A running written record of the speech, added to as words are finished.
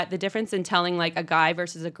The difference in telling like a guy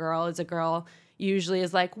versus a girl is a girl usually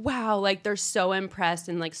is like, wow, like they're so impressed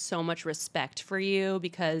and like so much respect for you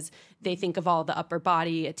because they think of all the upper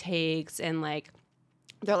body it takes, and like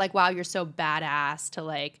they're like, wow, you're so badass to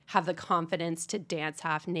like have the confidence to dance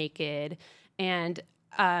half naked. And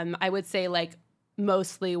I would say like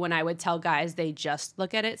mostly when I would tell guys, they just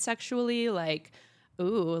look at it sexually, like,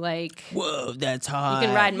 ooh, like, whoa, that's hot. You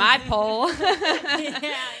can ride my pole.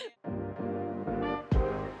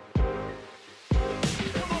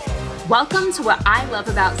 Welcome to What I Love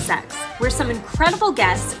About Sex, where some incredible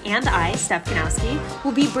guests and I, Steph,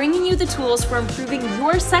 will be bringing you the tools for improving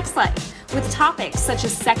your sex life with topics such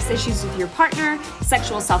as sex issues with your partner,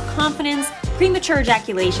 sexual self-confidence, premature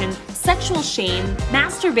ejaculation, sexual shame,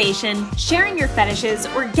 masturbation, sharing your fetishes,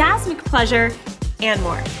 orgasmic pleasure, and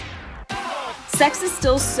more. Sex is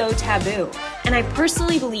still so taboo, and I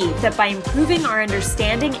personally believe that by improving our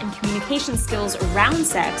understanding and communication skills around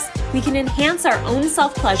sex, we can enhance our own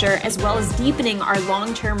self-pleasure as well as deepening our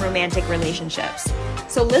long-term romantic relationships.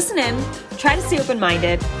 So listen in, try to stay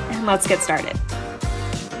open-minded, and let's get started.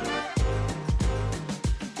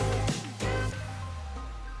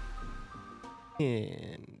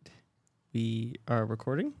 And we are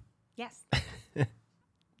recording? Yes.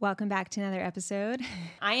 Welcome back to another episode.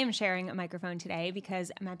 I am sharing a microphone today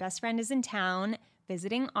because my best friend is in town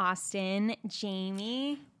visiting Austin,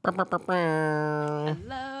 Jamie. Hello.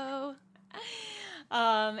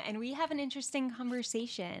 And we have an interesting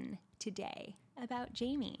conversation today about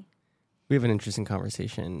Jamie. We have an interesting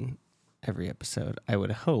conversation every episode, I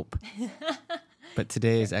would hope. But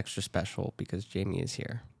today is extra special because Jamie is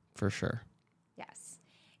here, for sure. Yes.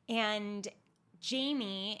 And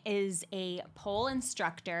Jamie is a pole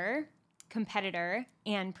instructor, competitor,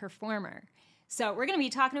 and performer. So we're going to be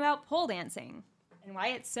talking about pole dancing and why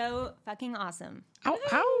it's so fucking awesome. Ow,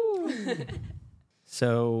 ow.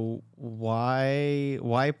 So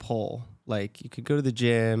why pole? Like, you could go to the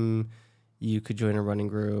gym, you could join a running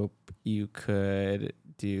group, you could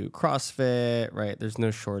do CrossFit, right? There's no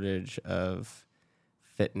shortage of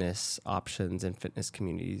fitness options and fitness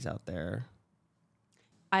communities out there.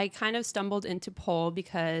 I kind of stumbled into pole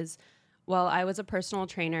because, well, I was a personal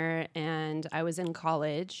trainer and I was in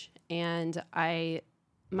college, and my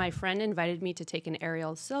friend invited me to take an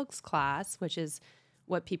aerial silks class, which is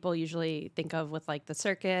what people usually think of with like the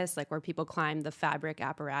circus, like where people climb the fabric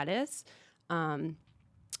apparatus. And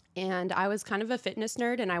I was kind of a fitness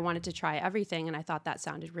nerd and I wanted to try everything. And I thought that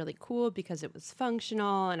sounded really cool because it was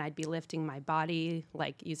functional and I'd be lifting my body,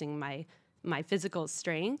 like using my physical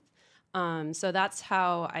strength. So that's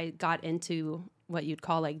how I got into what you'd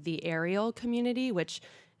call like the aerial community, which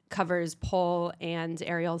covers pole and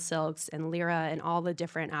aerial silks and lyra and all the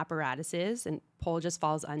different apparatuses, and pole just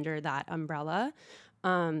falls under that umbrella.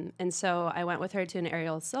 And so I went with her to an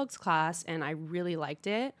aerial silks class and I really liked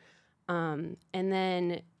it. And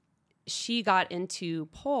then she got into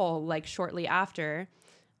pole like shortly after,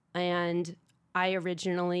 and I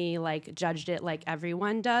originally like judged it like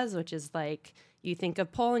everyone does, which is like, you think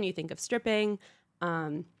of pole and you think of stripping.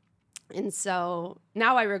 And so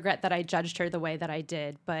now I regret that I judged her the way that I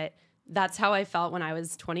did, but that's how I felt when I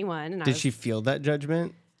was 21. And Did she feel that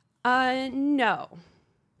judgment? No,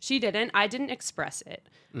 she didn't. I didn't express it.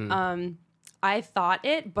 I thought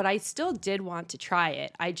it, but I still did want to try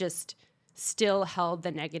it. I just still held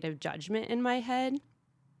the negative judgment in my head.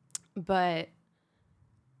 But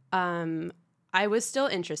I was still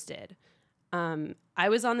interested. I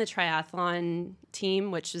was on the triathlon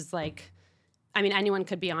team, which is like, I mean, anyone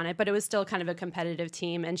could be on it, but it was still kind of a competitive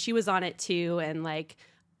team. And she was on it too. And like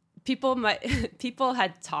people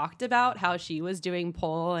had talked about how she was doing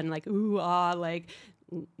pole and like, ooh, like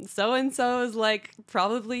so-and-so is like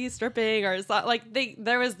probably stripping or so, like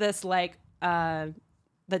there was this like, the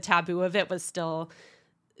taboo of it was still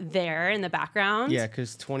there in the background. Yeah,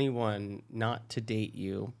 because 21, not to date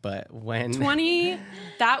you, but when...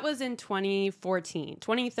 that was in 2013,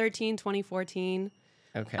 2014.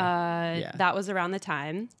 Okay. Yeah. That was around the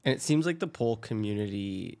time. And it seems like the pole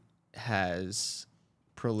community has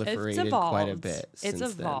proliferated quite a bit since then.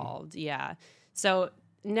 It's evolved, yeah. So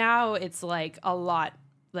now it's like a lot,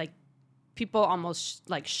 like people almost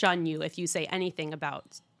like shun you if you say anything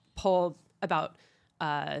about pole, about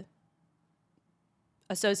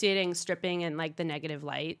associating stripping and like the negative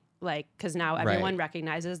light, like, because now everyone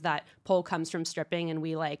recognizes that pole comes from stripping and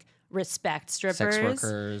we like respect strippers, sex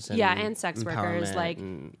workers, and sex workers. Like,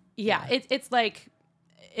 it's like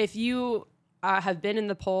if you have been in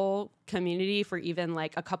the pole community for even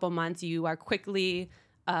like a couple months, you are quickly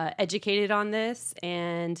educated on this,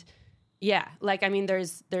 and Yeah, like I mean,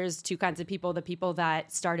 there's two kinds of people: the people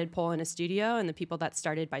that started pole in a studio, and the people that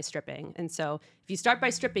started by stripping. And so, if you start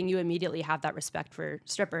by stripping, you immediately have that respect for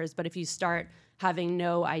strippers. But if you start having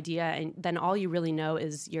no idea, and then all you really know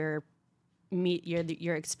is your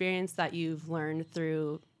experience that you've learned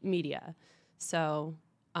through media. So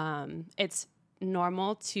it's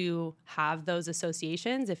normal to have those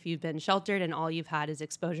associations if you've been sheltered and all you've had is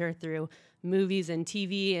exposure through movies and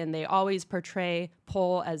TV, and they always portray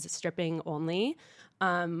pole as stripping only,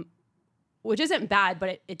 which isn't bad,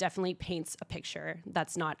 but it definitely paints a picture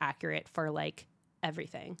that's not accurate for like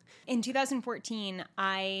everything. In 2014,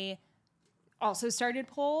 I also started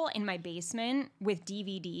pole in my basement with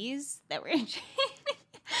DVDs that were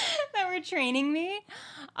that were training me.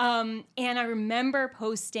 And I remember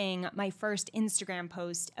posting my first Instagram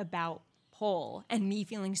post about pole and me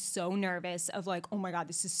feeling so nervous of like, oh my God,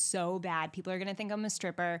 this is so bad. People are going to think I'm a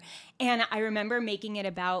stripper. And I remember making it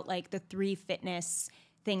about like the 3 fitness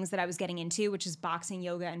things that I was getting into, which is boxing,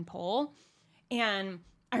 yoga, and pole. And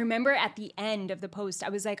I remember at the end of the post, I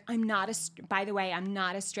was like, by the way, I'm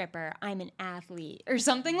not a stripper. I'm an athlete or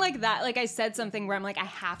something like that. Like I said something where I'm like, I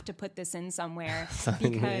have to put this in somewhere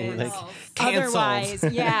because like otherwise,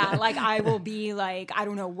 yeah, like I will be like, I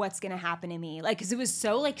don't know what's going to happen to me. Like, cause it was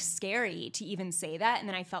so like scary to even say that. And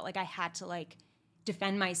then I felt like I had to like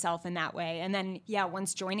defend myself in that way. And then, yeah,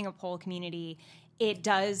 once joining a pole community, it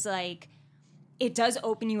does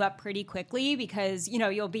open you up pretty quickly because, you know,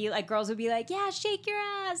 you'll be like, girls will be like, yeah, shake your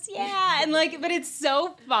ass. Yeah. And like, but it's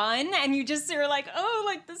so fun. And you just are like, oh,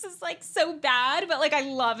 like this is like so bad, but like, I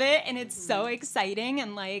love it. And it's so exciting.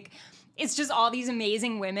 And like, it's just all these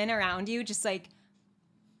amazing women around you, just like,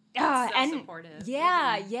 and supportive.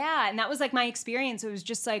 Yeah. Yeah. And that was like my experience. It was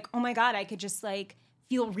just like, oh my God, I could just like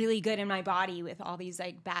feel really good in my body with all these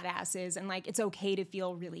like badasses. And like, it's okay to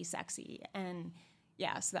feel really sexy. And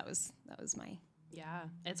yeah, so that was my... Yeah,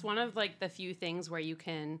 it's one of like the few things where you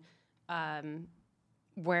can,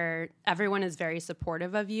 where everyone is very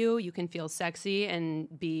supportive of you. You can feel sexy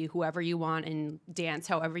and be whoever you want and dance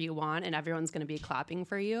however you want, and everyone's going to be clapping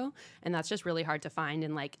for you. And that's just really hard to find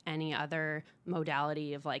in like any other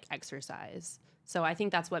modality of like exercise. So I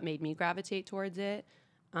think that's what made me gravitate towards it.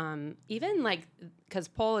 Even like, because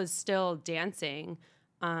pole is still dancing.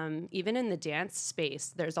 Even in the dance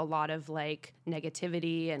space, there's a lot of like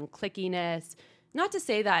negativity and clickiness. Not to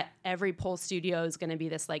say that every pole studio is going to be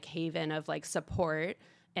this like haven of like support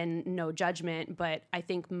and no judgment, but I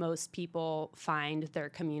think most people find their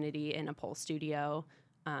community in a pole studio,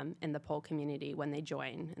 in the pole community when they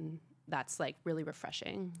join, and that's like really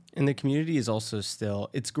refreshing. And the community is also still,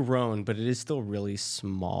 it's grown, but it is still really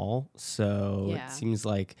small. So Yeah. It seems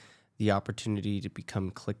like the opportunity to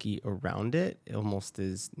become cliquey around it almost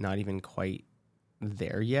is not even quite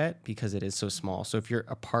there yet because it is so small. So if you're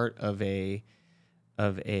a part of a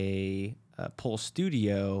pole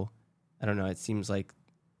studio, I don't know, it seems like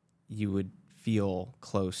you would feel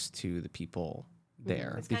close to the people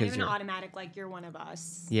there. It's kind of an automatic, like you're one of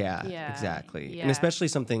us. Yeah, Yeah, exactly. yeah. And especially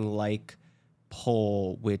something like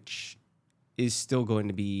pole, which is still going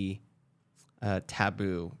to be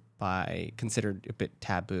taboo considered a bit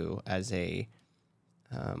taboo as an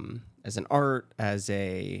art, as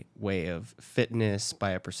a way of fitness by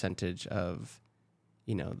a percentage of,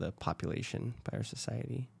 you know, the population by our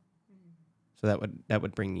society. So that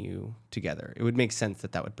would bring you together. It would make sense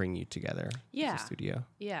that would bring you together Yeah. as a studio.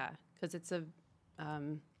 Yeah, because it's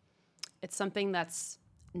something that's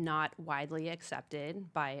not widely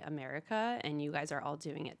accepted by America, and you guys are all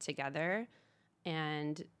doing it together.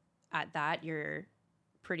 And at that, you're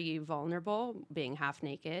pretty vulnerable, being half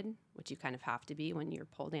naked, which you kind of have to be when you're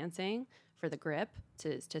pole dancing for the grip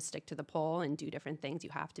to stick to the pole and do different things.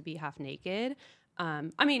 You have to be half naked.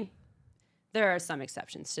 I mean, there are some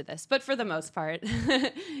exceptions to this, but for the most part,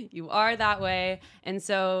 you are that way. And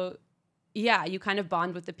so, yeah, you kind of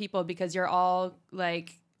bond with the people because you're all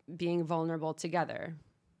like being vulnerable together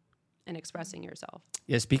and expressing yourself.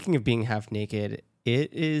 Yeah, speaking of being half naked,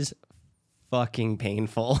 it is fucking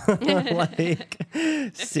painful. Like,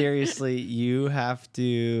 seriously, you have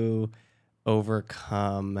to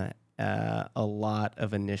overcome a lot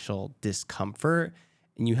of initial discomfort,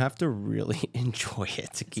 and you have to really enjoy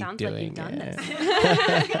it to keep Sounds doing like you've done it. this.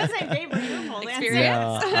 I was gonna say, babe, were you a pole dancer?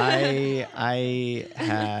 No, I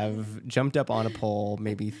have jumped up on a pole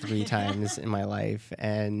maybe 3 times in my life,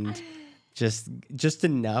 and just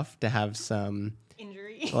enough to have some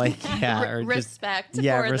Injury. like or Respect. just,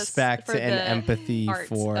 yeah, for respect for and the empathy arts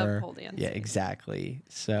for of pole dancing. yeah, exactly. Yeah,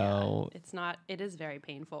 So it is very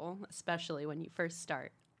painful, especially when you first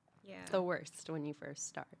start. Yeah. the worst when you first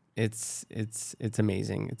start. It's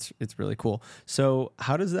amazing. It's really cool. So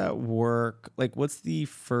how does that work? Like, what's the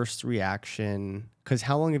first reaction? Because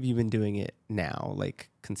how long have you been doing it now, like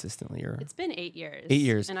consistently? Or It's been 8 years. 8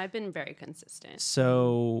 years. And I've been very consistent.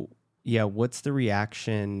 So yeah, what's the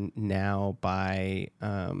reaction now by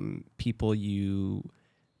people you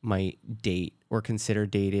might date or consider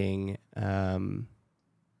dating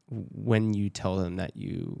when you tell them that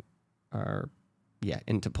you are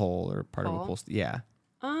into pole or part of a pole? Yeah.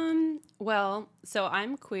 Well, so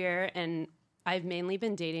I'm queer and I've mainly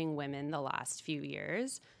been dating women the last few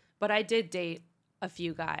years, but I did date a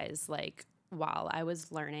few guys like while I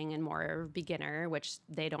was learning and more beginner, which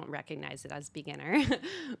they don't recognize it as beginner,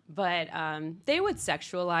 but they would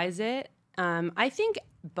sexualize it. I think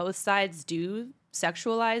both sides do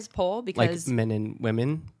sexualize pole because like men and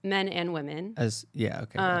women.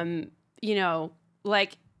 Okay. You know,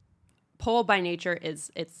 like pole by nature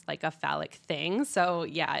it's like a phallic thing. So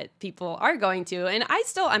yeah, people are going to, and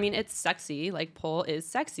I mean, it's sexy. Like pole is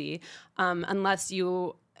sexy, unless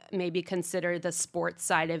you maybe consider the sports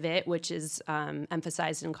side of it, which is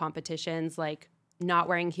emphasized in competitions, like not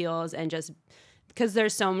wearing heels and just because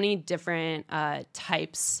there's so many different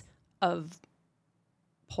types of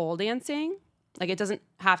pole dancing. Like it doesn't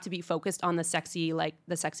have to be focused on the sexy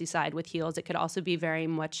side with heels. It could also be very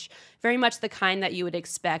much the kind that you would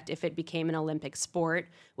expect if it became an Olympic sport,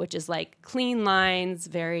 which is like clean lines,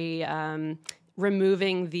 very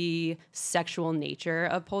removing the sexual nature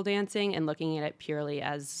of pole dancing and looking at it purely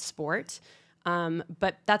as sport.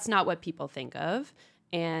 But that's not what people think of.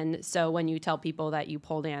 And so when you tell people that you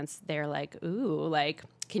pole dance, they're like, ooh, like,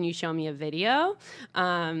 can you show me a video?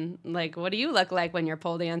 Like, what do you look like when you're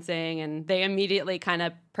pole dancing? And they immediately kind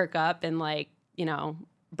of perk up and like, you know,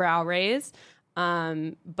 brow raise.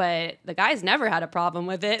 But the guys never had a problem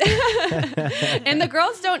with it. And the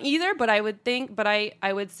girls don't either, but I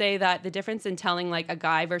would say that the difference in telling like a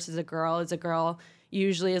guy versus a girl is a girl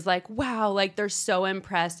usually is like, wow, like they're so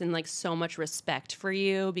impressed and like so much respect for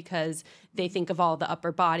you because they think of all the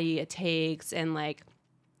upper body it takes and like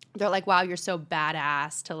they're like, wow, you're so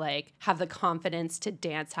badass to like have the confidence to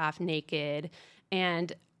dance half naked.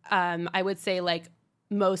 And I would say like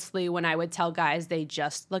mostly when I would tell guys, they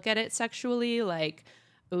just look at it sexually, like,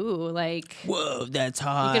 ooh, like, whoa, that's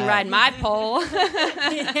hot. You can ride my pole.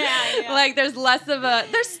 Yeah. Like there's less of a,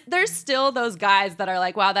 there's still those guys that are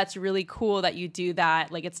like, wow, that's really cool that you do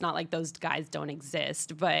that. Like, it's not like those guys don't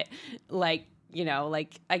exist, but like, you know,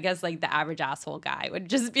 like, I guess like the average asshole guy would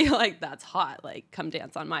just be like, that's hot. Like, come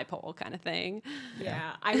dance on my pole kind of thing.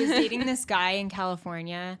 Yeah. I was dating this guy in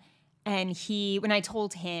California and when I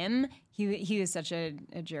told him, he was such a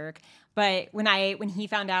jerk. But when he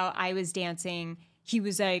found out I was dancing, he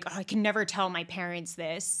was like, oh, I can never tell my parents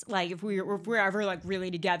this. Like, if we're ever like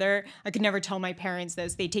really together, I could never tell my parents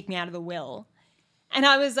this. They take me out of the will. And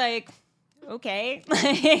I was like, okay,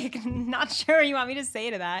 like, not sure you want me to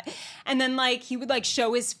say to that. And then like he would like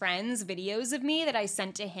show his friends videos of me that I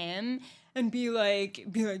sent to him and be like,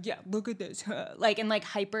 yeah, look at this, like, and like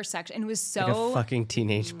hypersexual. And it was so like a fucking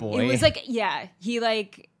teenage boy. It was like, yeah,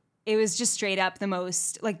 it was just straight up the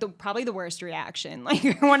most, like, probably the worst reaction,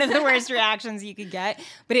 like one of the worst reactions you could get.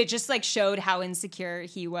 But it just like showed how insecure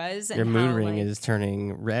he was. And your mood how, ring like, is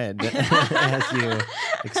turning red as you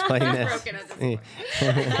explain this. Broken at this point.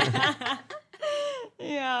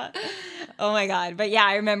 Yeah. Oh my God. But yeah,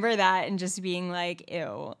 I remember that and just being like,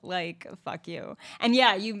 ew, like, fuck you. And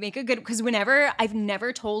yeah, you make a good, because I've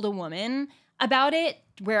never told a woman about it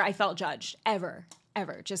where I felt judged, ever,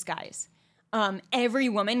 just guys. Every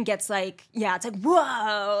woman gets like, yeah, it's like,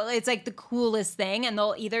 whoa, it's like the coolest thing. And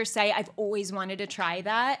they'll either say, I've always wanted to try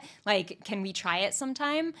that. Like, can we try it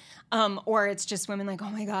sometime? Or it's just women like, oh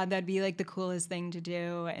my God, that'd be like the coolest thing to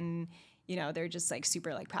do. And, you know, they're just like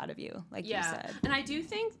super like proud of you, like you said. And I do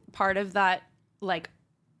think part of that, like,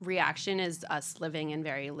 reaction is us living in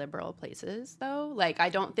very liberal places, though. Like, I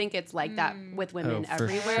don't think it's like that with women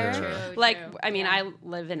everywhere. Sure. Like, I mean,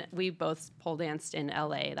 we both pole danced in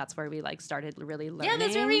LA. That's where we like started really learning. Yeah,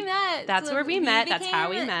 that's where we met. That's where we met. That's how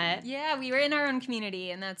we met. Yeah, we were in our own community,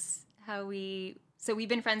 and that's how so we've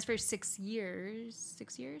been friends for 6 years.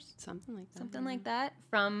 6 years? Something like that. Something like that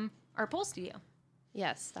from our pole studio.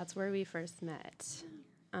 Yes, that's where we first met.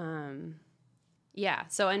 Yeah,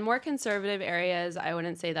 so in more conservative areas, I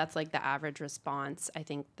wouldn't say that's like the average response. I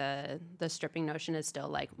think the stripping notion is still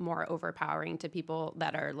like more overpowering to people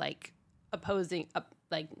that are like opposing,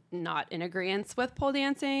 like not in agreement with pole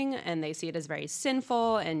dancing, and they see it as very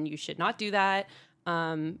sinful and you should not do that.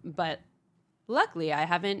 But luckily, I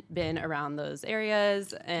haven't been around those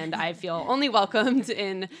areas, and I feel only welcomed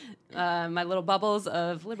in my little bubbles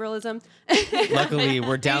of liberalism. Luckily,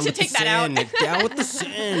 we're down with the take that sin. Down with the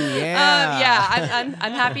sin. Yeah.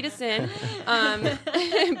 I'm happy to sin.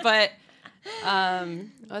 But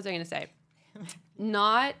what was I going to say?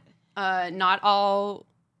 Not all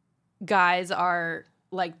guys are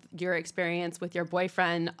like your experience with your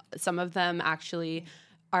boyfriend. Some of them actually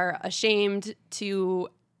are ashamed to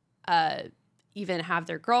even have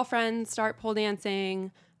their girlfriends start pole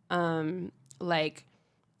dancing. Like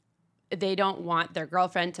they don't want their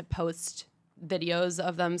girlfriend to post videos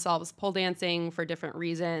of themselves pole dancing for different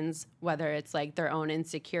reasons, whether it's like their own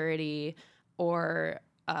insecurity or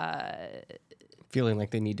feeling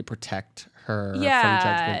like they need to protect her from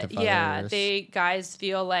judgment of others. Guys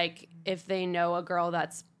feel like if they know a girl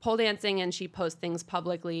that's pole dancing and she posts things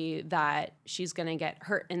publicly that she's going to get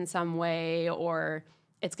hurt in some way, or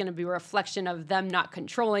it's going to be a reflection of them not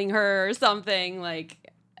controlling her or something.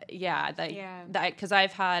 Like, because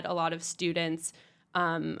I've had a lot of students.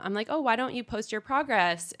 I'm like, oh, why don't you post your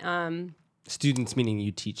progress? Students meaning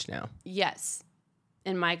you teach now? Yes.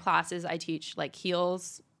 In my classes, I teach like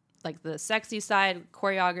heels, like the sexy side,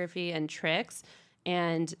 choreography, and tricks.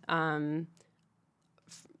 And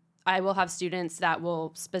I will have students that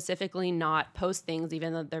will specifically not post things,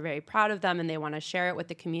 even though they're very proud of them and they want to share it with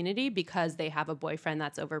the community because they have a boyfriend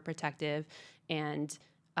that's overprotective and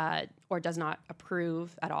or does not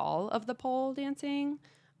approve at all of the pole dancing,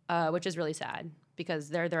 which is really sad because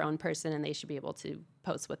they're their own person and they should be able to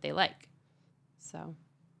post what they like. So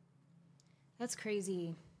that's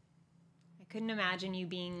crazy. I couldn't imagine you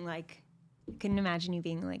being like,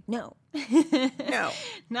 no. No.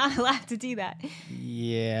 Not allowed to do that.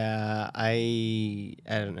 Yeah, I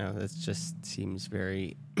don't know. That just seems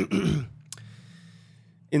very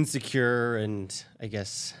insecure and I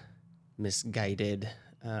guess misguided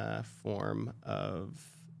form of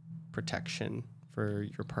protection for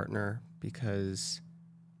your partner because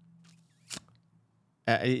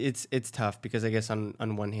it's tough because I guess on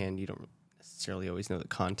one hand you don't necessarily always know the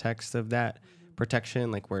context of that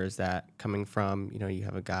protection, like where is that coming from? You know, you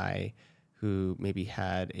have a guy who maybe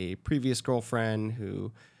had a previous girlfriend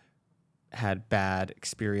who had bad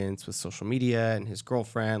experience with social media and his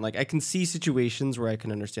girlfriend. Like I can see situations where I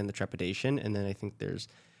can understand the trepidation, and then I think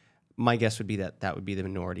my guess would be that would be the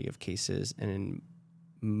minority of cases, and in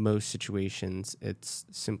most situations it's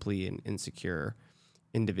simply an insecure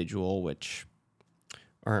individual, which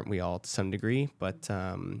aren't we all to some degree? But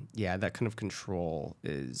that kind of control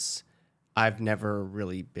is, I've never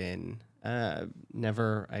really been, I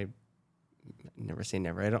never say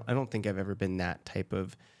never. I don't think I've ever been that type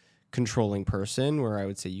of controlling person where I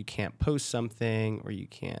would say you can't post something or you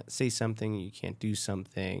can't say something, you can't do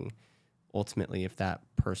something. Ultimately, if that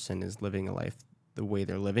person is living a life the way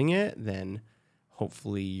they're living it, then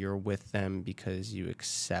hopefully you're with them because you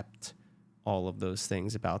accept all of those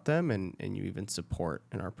things about them and you even support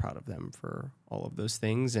and are proud of them for all of those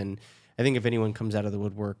things. And I think if anyone comes out of the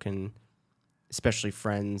woodwork and especially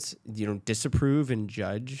friends, disapprove and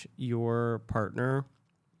judge your partner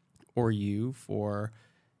or you for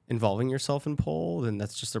involving yourself in pole, then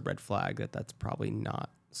that's just a red flag that's probably not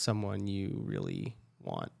someone you really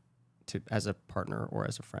want to as a partner or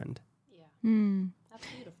as a friend. Yeah. That's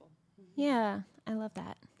beautiful. Yeah, I love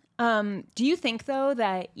that. Do you think, though,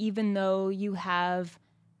 that even though you have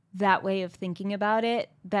that way of thinking about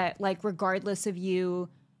it, that, like, regardless of you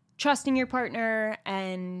trusting your partner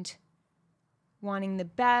and wanting the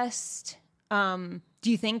best, do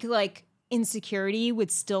you think, like, insecurity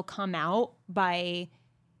would still come out by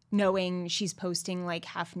knowing she's posting, like,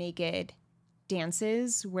 half-naked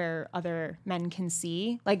dances where other men can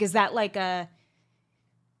see? Like, is that, like,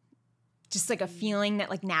 just like a feeling that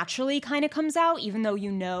like naturally kind of comes out, even though you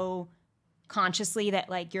know consciously that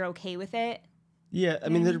like you're okay with it? Yeah, I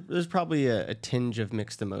mean, there's probably a tinge of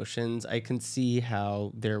mixed emotions. I can see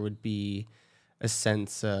how there would be a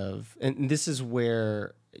sense of, and this is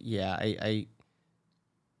where, I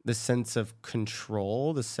the sense of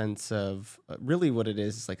control, the sense of really what it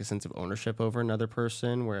is like a sense of ownership over another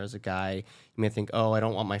person. Whereas a guy, you may think, oh, I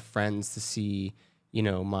don't want my friends to see,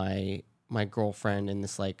 my girlfriend in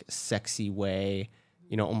this like sexy way,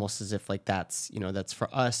 almost as if like that's for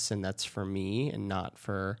us and that's for me and not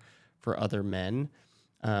for other men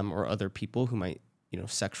or other people who might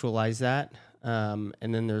sexualize that. And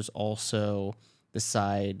then there's also the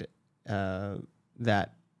side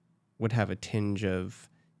that could have a tinge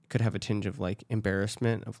of like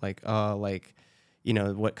embarrassment of like, oh, like,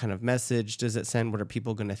 what kind of message does it send? What are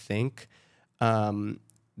people going to think?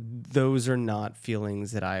 Those are not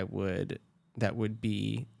feelings that would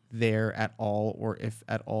be there at all, or if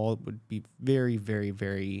at all, it would be very, very,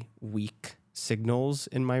 very weak signals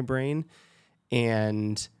in my brain.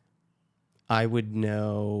 And I would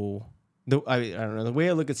know, I don't know, the way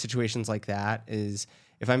I look at situations like that is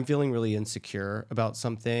if I'm feeling really insecure about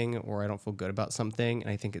something, or I don't feel good about something,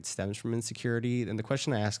 and I think it stems from insecurity, then the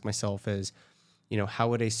question I ask myself is, how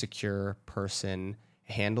would a secure person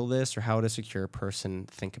handle this, or how would a secure person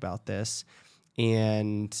think about this?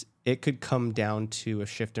 And it could come down to a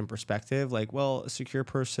shift in perspective. Like, well, a secure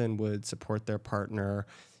person would support their partner,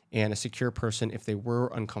 and a secure person, if they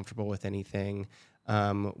were uncomfortable with anything,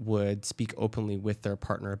 would speak openly with their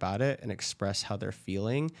partner about it and express how they're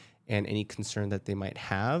feeling and any concern that they might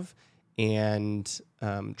have, and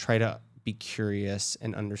try to be curious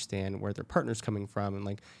and understand where their partner's coming from, and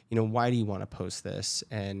like, why do you want to post this,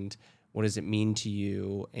 and what does it mean to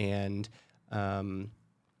you, and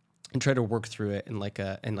try to work through it in like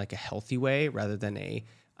a healthy way, rather than a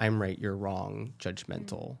I'm right, you're wrong,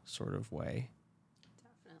 judgmental sort of way.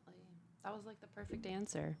 Definitely. That was like the perfect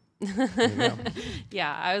answer. There you go.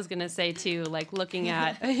 Yeah, I was gonna say too, like looking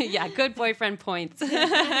at good boyfriend points.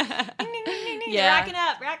 Yeah,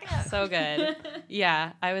 rack it up. So good.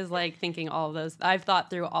 Yeah, I was like thinking all of those. I've thought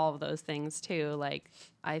through all of those things too. Like,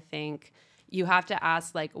 I think you have to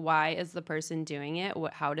ask, like, why is the person doing it?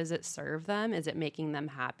 How does it serve them? Is it making them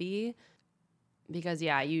happy? Because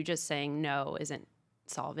you just saying no isn't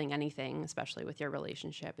solving anything, especially with your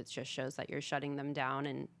relationship. It just shows that you're shutting them down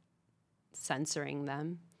and censoring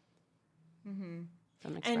them. Mm-hmm.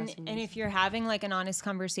 From And expressing if you're having like an honest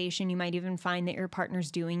conversation, you might even find that your partner's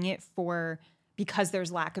doing it because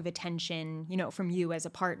there's lack of attention, from you as a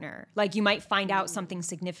partner. Like, you might find out something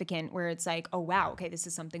significant where it's like, oh wow, okay, this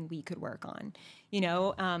is something we could work on,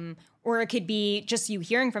 or it could be just you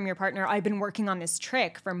hearing from your partner, I've been working on this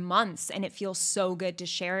trick for months and it feels so good to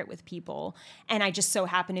share it with people. And I just so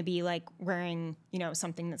happen to be like wearing,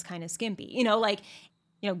 something that's kind of skimpy,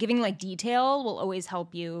 giving like detail will always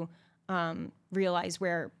help you realize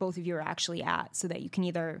where both of you are actually at, so that you can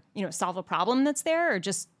either, solve a problem that's there or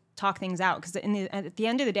just talk things out. Because at the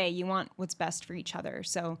end of the day, you want what's best for each other.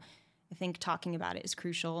 So I think talking about it is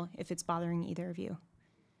crucial if it's bothering either of you.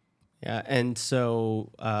 Yeah. And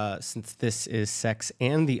so since this is Sex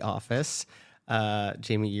and the Office,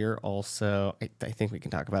 Jamie, you're also, I think we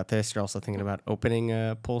can talk about this, you're also thinking about opening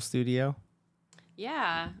a pole studio.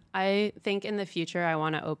 Yeah, I think in the future I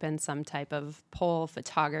want to open some type of pole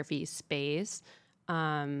photography space.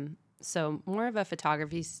 So more of a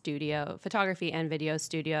photography and video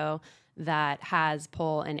studio that has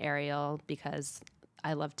pole and aerial, because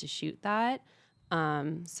I love to shoot that.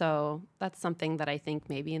 So that's something that I think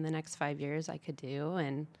maybe in the next 5 years I could do.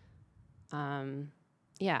 And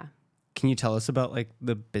Can you tell us about like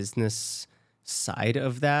the business side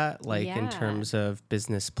of that, like in terms of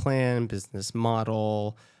business plan, business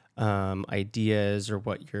model, ideas, or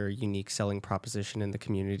what your unique selling proposition in the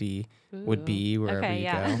community would be wherever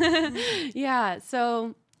you go? Yeah.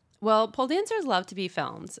 So, well, pole dancers love to be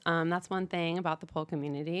filmed. That's one thing about the pole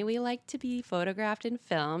community. We like to be photographed and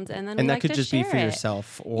filmed, and then we that like could to just share be for it.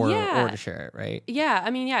 yourself or to share it, right? Yeah.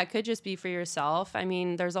 I mean, it could just be for yourself. I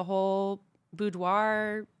mean, there's a whole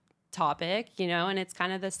boudoir topic, and it's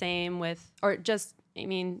kind of the same with, or just,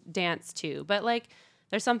 dance too. But like,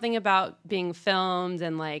 there's something about being filmed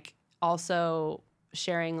and like also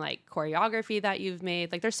sharing like choreography that you've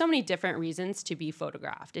made. Like, there's so many different reasons to be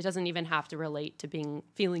photographed. It doesn't even have to relate to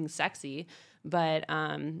feeling sexy, but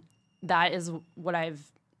that is what I've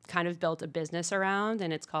kind of built a business around,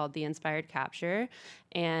 and it's called The Inspired Capture.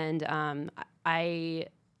 And I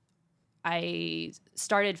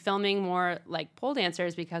started filming more like pole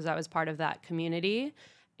dancers because I was part of that community.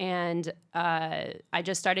 And I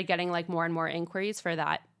just started getting like more and more inquiries for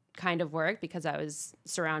that kind of work because I was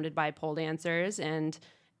surrounded by pole dancers, and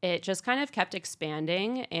it just kind of kept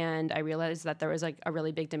expanding. And I realized that there was like a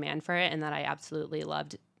really big demand for it, and that I absolutely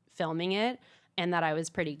loved filming it, and that I was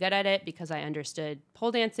pretty good at it because I understood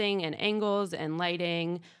pole dancing and angles and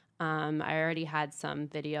lighting. I already had some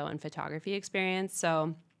video and photography experience.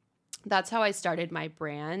 So that's how I started my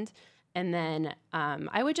brand. And then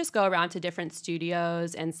I would just go around to different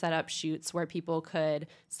studios and set up shoots where people could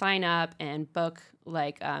sign up and book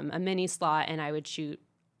like a mini slot, and I would shoot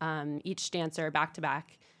each dancer back to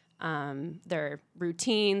back their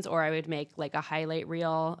routines, or I would make like a highlight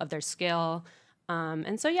reel of their skill.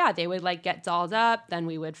 And so, they would like get dolled up. Then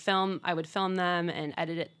I would film them and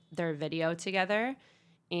edit their video together.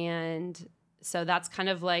 And so that's kind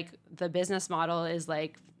of like the business model is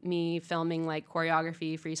like me filming like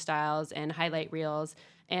choreography, freestyles, and highlight reels,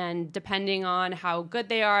 And depending on how good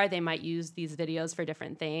they are, they might use these videos for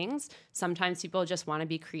different things. Sometimes people just want to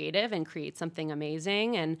be creative and create something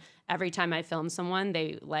amazing. And every time I film someone,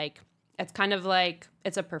 they it's kind of like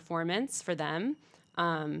it's a performance for them.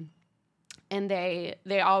 And they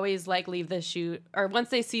always leave the shoot, or once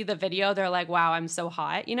they see the video, they're like, wow, I'm so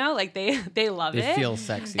hot. They love it. They feel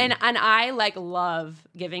sexy. And I love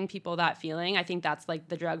giving people that feeling. I think that's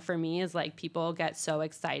the drug for me is people get so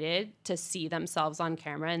excited to see themselves on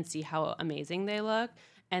camera and see how amazing they look.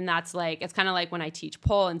 And that's it's kind of like when I teach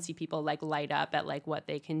pole and see people light up at what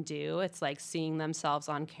they can do. It's seeing themselves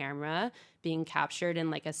on camera being captured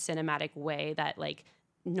in a cinematic way that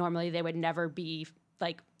normally they would never be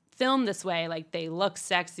filmed this way. They look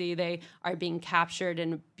sexy, they are being captured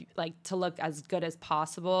and to look as good as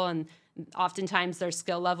possible, and oftentimes their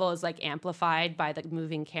skill level is amplified by the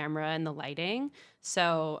moving camera and the lighting.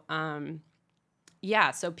 So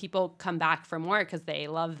so people come back for more because they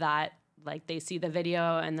love that. They see the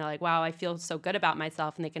video and they're like, wow, I feel so good about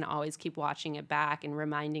myself, and they can always keep watching it back and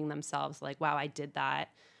reminding themselves wow, I did that,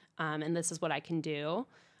 and this is what I can do.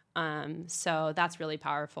 So that's really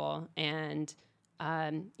powerful. And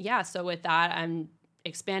so with that, I'm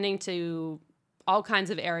expanding to all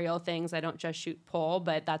kinds of aerial things. I don't just shoot pole,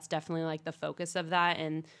 but that's definitely the focus of that.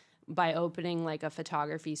 And by opening a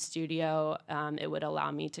photography studio, it would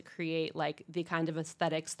allow me to create the kind of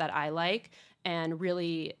aesthetics that I like. And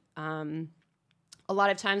really, a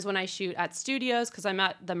lot of times when I shoot at studios, because I'm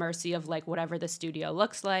at the mercy of whatever the studio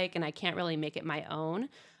looks like, and I can't really make it my own,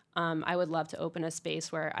 I would love to open a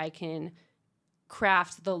space where I can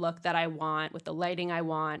craft the look that I want with the lighting I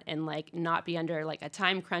want, and not be under a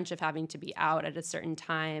time crunch of having to be out at a certain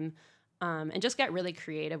time, and just get really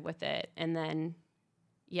creative with it. And then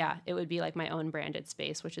it would be my own branded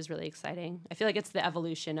space, which is really exciting. I feel it's the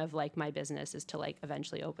evolution of my business is to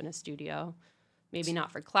eventually open a studio, maybe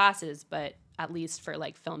not for classes, but at least for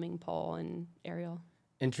filming pole and aerial.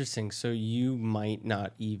 Interesting. So you might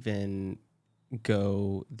not even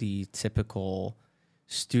go the typical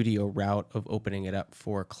studio route of opening it up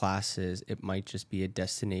for classes. It might just be a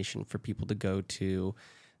destination for people to go to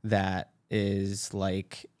that is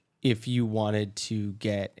if you wanted to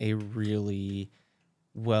get a really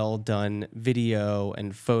well done video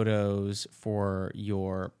and photos for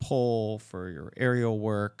your pole, for your aerial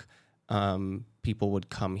work, people would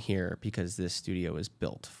come here because this studio is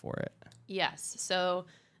built for it. Yes. So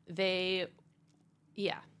it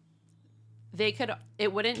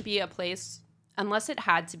wouldn't be a place unless it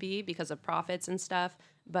had to be because of profits and stuff.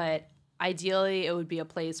 But ideally, it would be a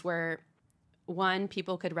place where, one,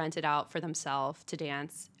 people could rent it out for themselves to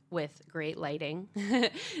dance with great lighting.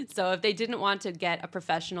 So if they didn't want to get a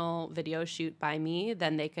professional video shoot by me,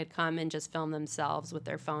 then they could come and just film themselves with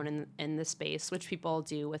their phone in the space, which people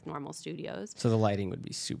do with normal studios. So the lighting would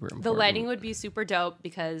be super important. The lighting would be super dope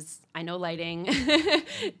because I know lighting.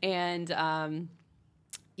 And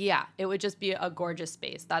it would just be a gorgeous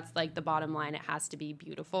space. That's the bottom line. It has to be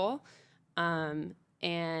beautiful.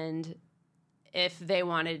 And if they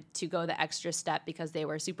wanted to go the extra step because they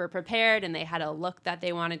were super prepared and they had a look that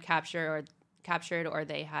they wanted captured, or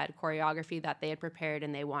they had choreography that they had prepared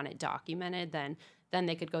and they want it documented, then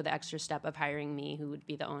they could go the extra step of hiring me, who would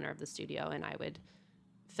be the owner of the studio, and I would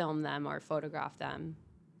film them or photograph them.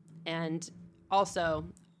 And also,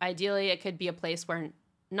 ideally, it could be a place where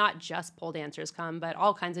not just pole dancers come, but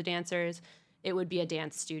all kinds of dancers. It would be a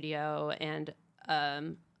dance studio and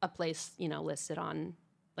a place, listed on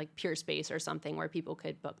Pure Space or something where people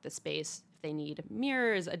could book the space if they need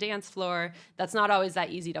mirrors, a dance floor. That's not always that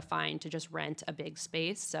easy to find, to just rent a big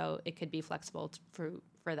space. So it could be flexible for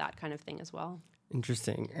that kind of thing as well.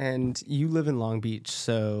 Interesting. And you live in Long Beach,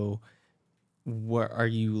 so what are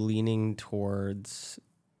you leaning towards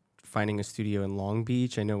finding a studio in Long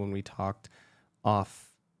Beach? I know when we talked off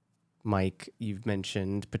mic, you've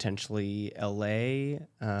mentioned potentially LA.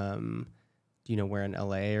 Do you know where in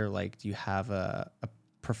LA, or do you have a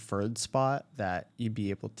preferred spot that you'd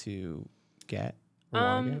be able to get or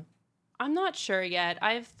want to get? I'm not sure yet.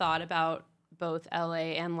 I've thought about both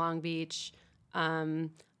LA and Long Beach.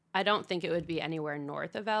 I don't think it would be anywhere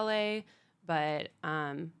north of LA, but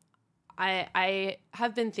I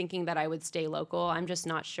have been thinking that I would stay local. I'm just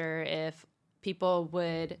not sure if people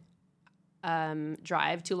would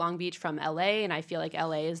drive to Long Beach from LA, and I feel like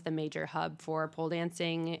LA is the major hub for pole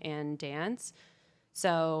dancing and dance.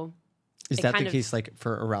 So is that the case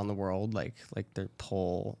for around the world, like their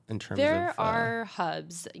pole in terms of? There are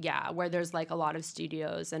hubs, where there's a lot of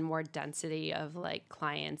studios and more density of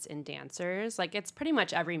clients and dancers. It's pretty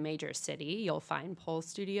much every major city you'll find pole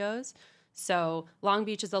studios. So Long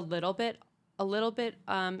Beach is a little bit a little bit,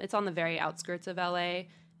 it's on the very outskirts of LA.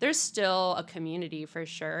 There's still a community for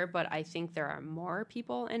sure, but I think there are more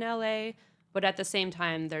people in LA. But at the same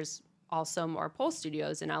time, there's also more pole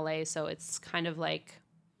studios in LA. So it's kind of like,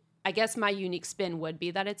 I guess my unique spin would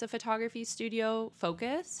be that it's a photography studio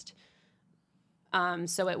focused.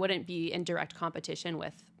 So it wouldn't be in direct competition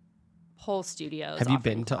with pole studios. Have you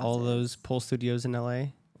been to all those pole studios in LA,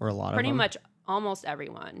 or a lot of them? Pretty much almost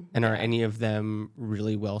everyone. And are any of them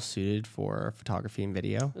really well suited for photography and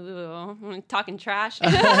video? Ooh, I'm talking trash.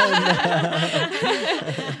 There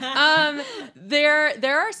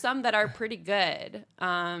are some that are pretty good.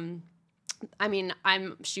 I mean,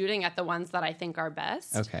 I'm shooting at the ones that I think are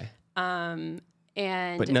best. Okay. And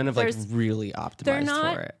but none of like really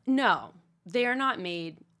optimized for it. No, they are not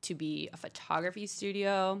made to be a photography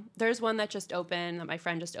studio. There's one that just opened, that my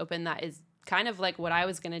friend just opened, that is kind of like what I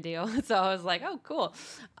was going to do. So I was like, oh, cool.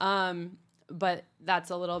 But that's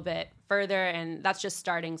a little bit further, and that's just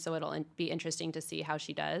starting, so it'll be interesting to see how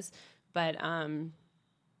she does. But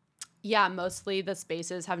yeah, mostly the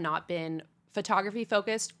spaces have not been photography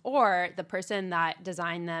focused, or the person that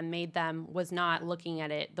designed them, made them, was not looking at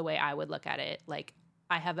it the way I would look at it. Like,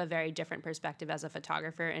 I have a very different perspective as a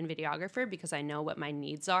photographer and videographer because I know what my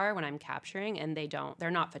needs are when I'm capturing, and they don't.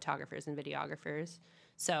 They're not photographers and videographers.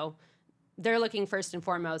 So they're looking first and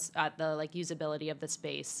foremost at the like usability of the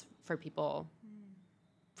space for people,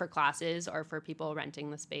 for classes, or for people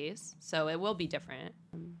renting the space. So it will be different.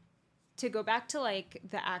 To go back to like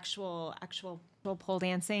the actual pole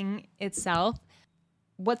dancing itself,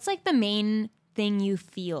 what's like the main thing you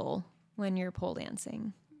feel when you're pole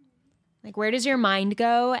dancing? Like, where does your mind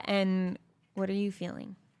go, and what are you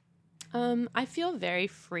feeling? I feel very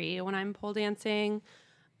free when I'm pole dancing.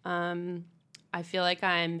 I feel like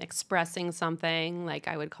I'm expressing something. Like,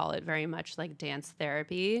 I would call it very much like dance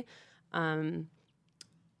therapy.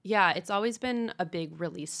 Yeah, it's always been a big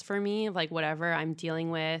release for me, like whatever I'm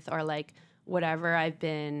dealing with, or like whatever I've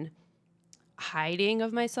been hiding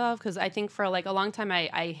of myself. Because I think for like a long time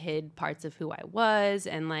I hid parts of who I was,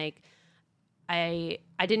 and like I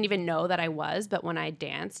didn't even know that I was, but when I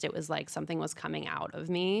danced, it was like something was coming out of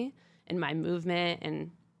me in my movement.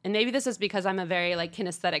 And maybe this is because I'm a very like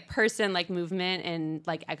kinesthetic person, like movement and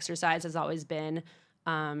like exercise has always been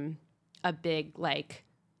a big, like,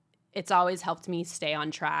 it's always helped me stay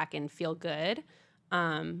on track and feel good.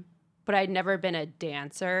 But I'd never been a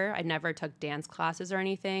dancer. I never took dance classes or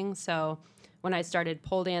anything. So when I started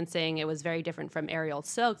pole dancing, it was very different from aerial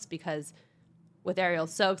silks, because with aerial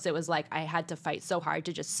silks, it was like I had to fight so hard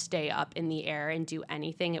to just stay up in the air and do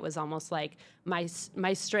anything. It was almost like my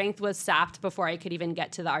strength was sapped before I could even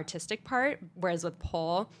get to the artistic part. Whereas with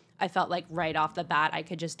pole, I felt like right off the bat, I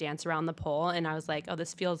could just dance around the pole. And I was like, oh,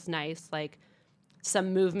 this feels nice. Like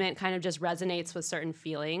some movement kind of just resonates with certain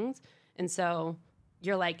feelings. And so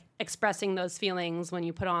you're like expressing those feelings when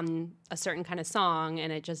you put on a certain kind of song,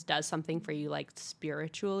 and it just does something for you like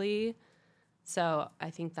spiritually. So I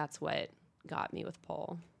think that's what got me with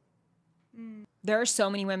pole. There are so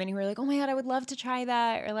many women who are like, oh my God, I would love to try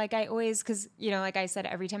that. Or like I always, because, you know, like I said,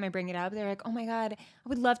 every time I bring it up, they're like, oh my God, I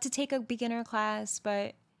would love to take a beginner class,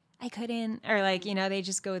 but I couldn't. Or like, you know, they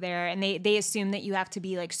just go there and they assume that you have to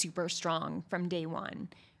be like super strong from day one.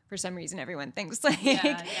 For some reason, everyone thinks like, you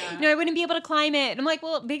know, I wouldn't be able to climb it. And I'm like,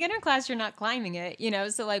 well, beginner class, you're not climbing it, you know?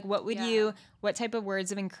 So like, what type of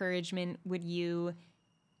words of encouragement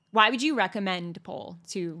why would you recommend pole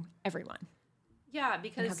to everyone? Yeah,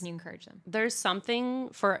 because how can you encourage them? There's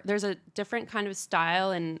a different kind of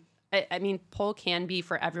style. And I mean, pole can be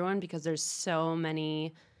for everyone because there's so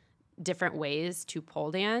many different ways to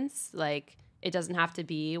pole dance. Like, it doesn't have to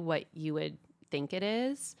be what you would think it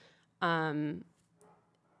is.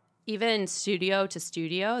 Even studio to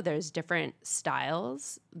studio, there's different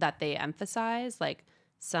styles that they emphasize. Like,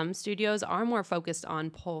 some studios are more focused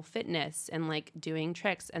on pole fitness and like doing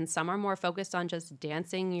tricks, and some are more focused on just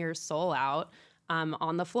dancing your soul out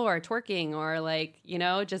on the floor, twerking, or like, you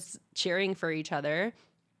know, just cheering for each other.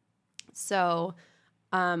 So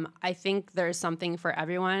I think there's something for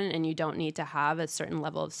everyone, and you don't need to have a certain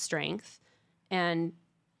level of strength. And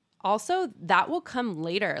also that will come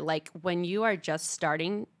later. Like when you are just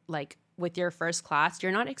starting, like with your first class,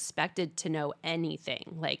 you're not expected to know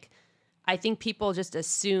anything. Like, I think people just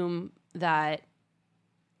assume that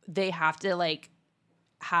they have to like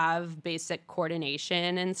have basic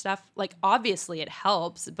coordination and stuff. Like, obviously it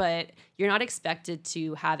helps, but you're not expected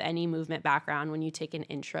to have any movement background when you take an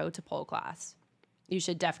intro to pole class. You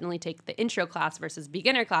should definitely take the intro class versus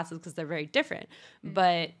beginner classes because they're very different. Mm-hmm.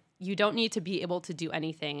 But you don't need to be able to do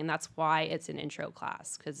anything, and that's why it's an intro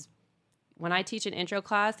class. Because when I teach an intro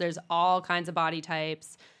class, there's all kinds of body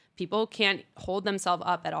types. people can't hold themselves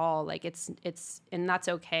up at all. Like and that's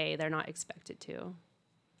okay. They're not expected to.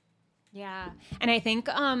 Yeah. And I think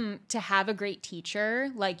to have a great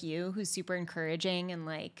teacher like you who's super encouraging and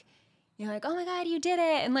like, you're like, oh my God, you did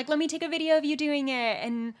it. And like, let me take a video of you doing it.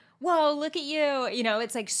 And whoa, look at you. You know,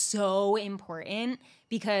 it's like so important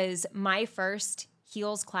because my first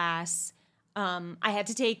heels class, I had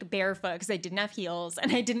to take barefoot because I didn't have heels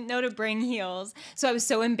and I didn't know to bring heels. So I was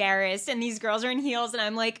so embarrassed. And these girls are in heels and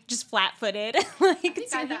I'm like just flat footed. Like, I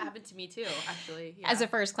think that happened to me too, actually. Yeah. As a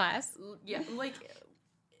first class. Yeah. Like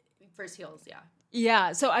first heels. Yeah.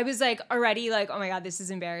 Yeah. So I was like already like, oh my God, this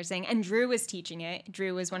is embarrassing. And Drew was teaching it.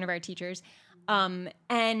 Drew was one of our teachers.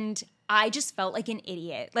 And I just felt like an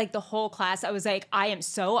idiot. Like the whole class, I was like, I am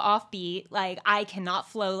so offbeat. Like I cannot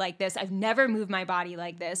flow like this. I've never moved my body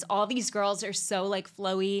like this. All these girls are so like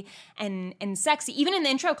flowy and sexy. Even in the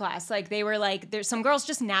intro class, like they were like, there's some girls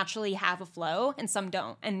just naturally have a flow and some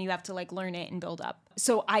don't. And you have to like learn it and build up.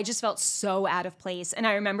 So I just felt so out of place. And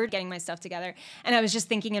I remember getting my stuff together and I was just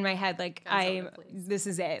thinking in my head, like, this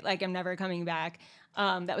is it. Like I'm never coming back.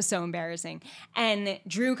 That was so embarrassing. And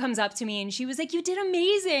Drew comes up to me and she was like, you did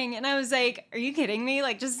amazing. And I was like, are you kidding me?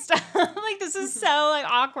 Like, just stop. Like, this is so like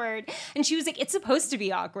awkward. And she was like, it's supposed to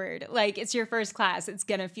be awkward. Like, it's your first class. It's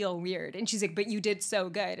going to feel weird. And she's like, but you did so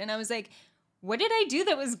good. And I was like, what did I do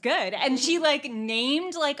that was good? And she like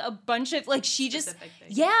named like a bunch of like, she just,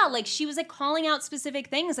 yeah, like she was like calling out specific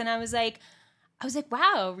things. And I was like,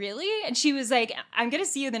 wow, really? And she was like, I'm going to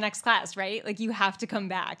see you in the next class, right? Like, you have to come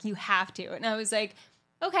back. You have to. And I was like,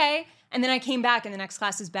 okay. And then I came back and the next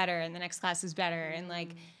class is better and the next class is better. And like,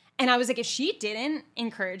 and I was like, if she didn't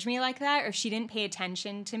encourage me like that, or if she didn't pay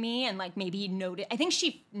attention to me and like maybe notice, I think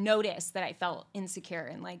she noticed that I felt insecure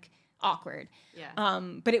and like awkward. Yeah.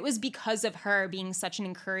 But it was because of her being such an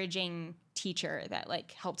encouraging teacher that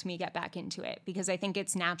like helped me get back into it, because I think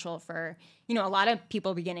it's natural for, you know, a lot of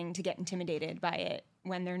people beginning to get intimidated by it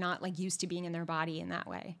when they're not like used to being in their body in that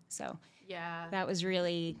way. So yeah, that was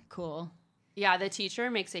really cool. Yeah, the teacher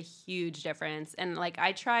makes a huge difference. And like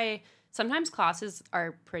sometimes classes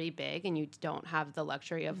are pretty big and you don't have the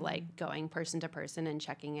luxury of like going person to person and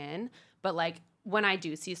checking in. But like when I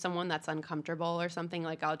do see someone that's uncomfortable or something,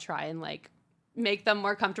 like I'll try and like make them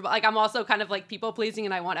more comfortable. Like I'm also kind of like people pleasing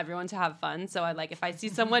and I want everyone to have fun. So I like, if I see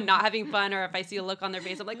someone not having fun or if I see a look on their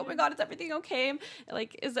face, I'm like, oh my God, is everything okay?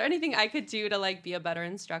 Like, is there anything I could do to like be a better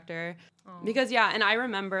instructor? Because yeah. And I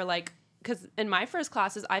remember like, because in my first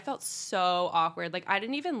classes, I felt so awkward. Like, I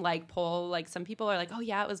didn't even like pole. Like, some people are like, oh,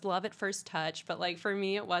 yeah, it was love at first touch. But, like, for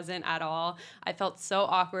me, it wasn't at all. I felt so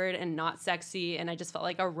awkward and not sexy. And I just felt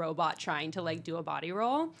like a robot trying to, like, do a body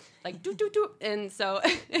roll. Like, do, do, do. And so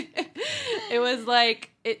it was,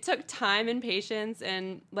 like, it took time and patience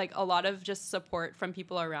and, like, a lot of just support from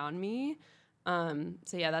people around me.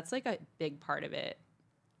 So, yeah, that's, like, a big part of it.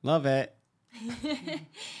 Love it.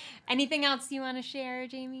 Anything else you want to share,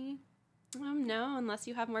 Jamie? No, unless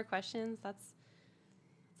you have more questions. That's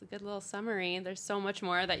a good little summary. There's so much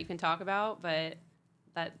more that you can talk about, but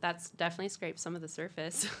that's definitely scraped some of the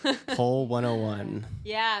surface. Pole 101.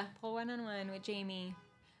 Yeah, Pole 101 with Jamie.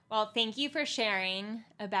 Well, thank you for sharing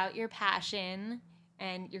about your passion,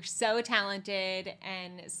 and you're so talented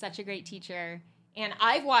and such a great teacher. And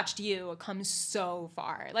I've watched you come so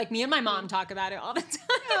far. Like, me and my mom talk about it all the time.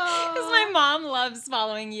 Because my mom loves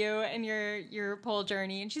following you and your pole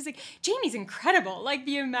journey. And she's like, Jamie's incredible. Like,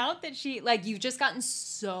 the amount that you've just gotten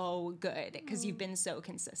so good because you've been so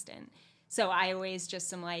consistent. So I always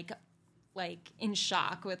just am like in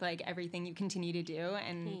shock with like everything you continue to do,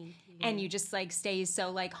 and you just like stay so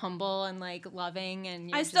like humble and like loving,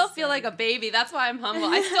 and I still feel like a baby. That's why I'm humble.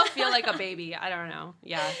 I still feel like a baby. I don't know.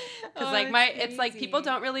 Yeah, because it's like people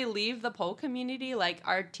don't really leave the pole community. Like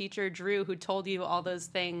our teacher Drew, who told you all those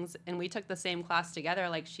things, and we took the same class together.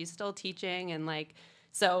 Like she's still teaching, and like.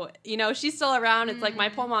 So, you know, she's still around. It's like my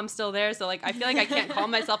pole mom's still there. So, like, I feel like I can't call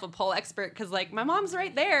myself a pole expert because, like, my mom's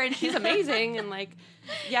right there and she's amazing. And, like,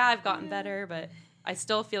 yeah, I've gotten better, but I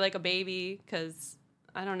still feel like a baby because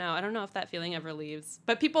I don't know. I don't know if that feeling ever leaves.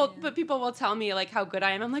 But people will tell me, like, how good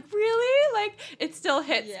I am. I'm like, really? Like, it still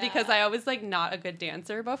hits because I was, like, not a good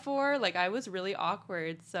dancer before. Like, I was really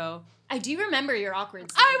awkward. So I do remember your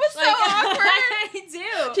awkward stage. I was so awkward. I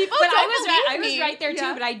do. People but don't I was me. right there,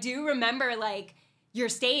 too. But I do remember, like, your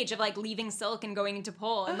stage of like leaving silk and going into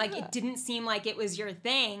pole, and like it didn't seem like it was your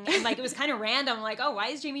thing, and like it was kind of random, like, oh, why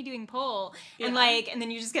is Jamie doing pole? And and then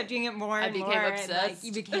you just kept doing it more and more. I became obsessed. And, like,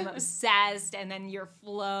 you became obsessed, and then your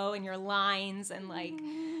flow and your lines and like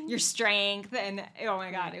your strength, and oh my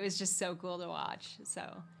God, it was just so cool to watch. So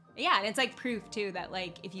yeah, and it's like proof too that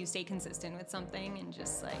like if you stay consistent with something and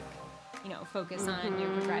just like focus on your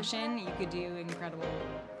progression, you could do incredible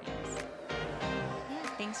things. Yeah,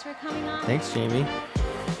 thanks for coming on. Thanks, Jamie.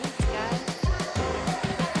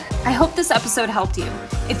 I hope this episode helped you.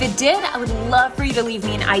 If it did, I would love for you to leave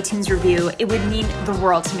me an iTunes review. It would mean the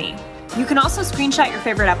world to me. You can also screenshot your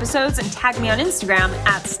favorite episodes and tag me on Instagram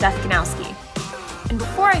at Steph Ganowski. And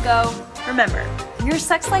before I go, remember, your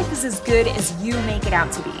sex life is as good as you make it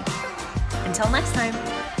out to be. Until next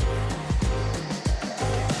time.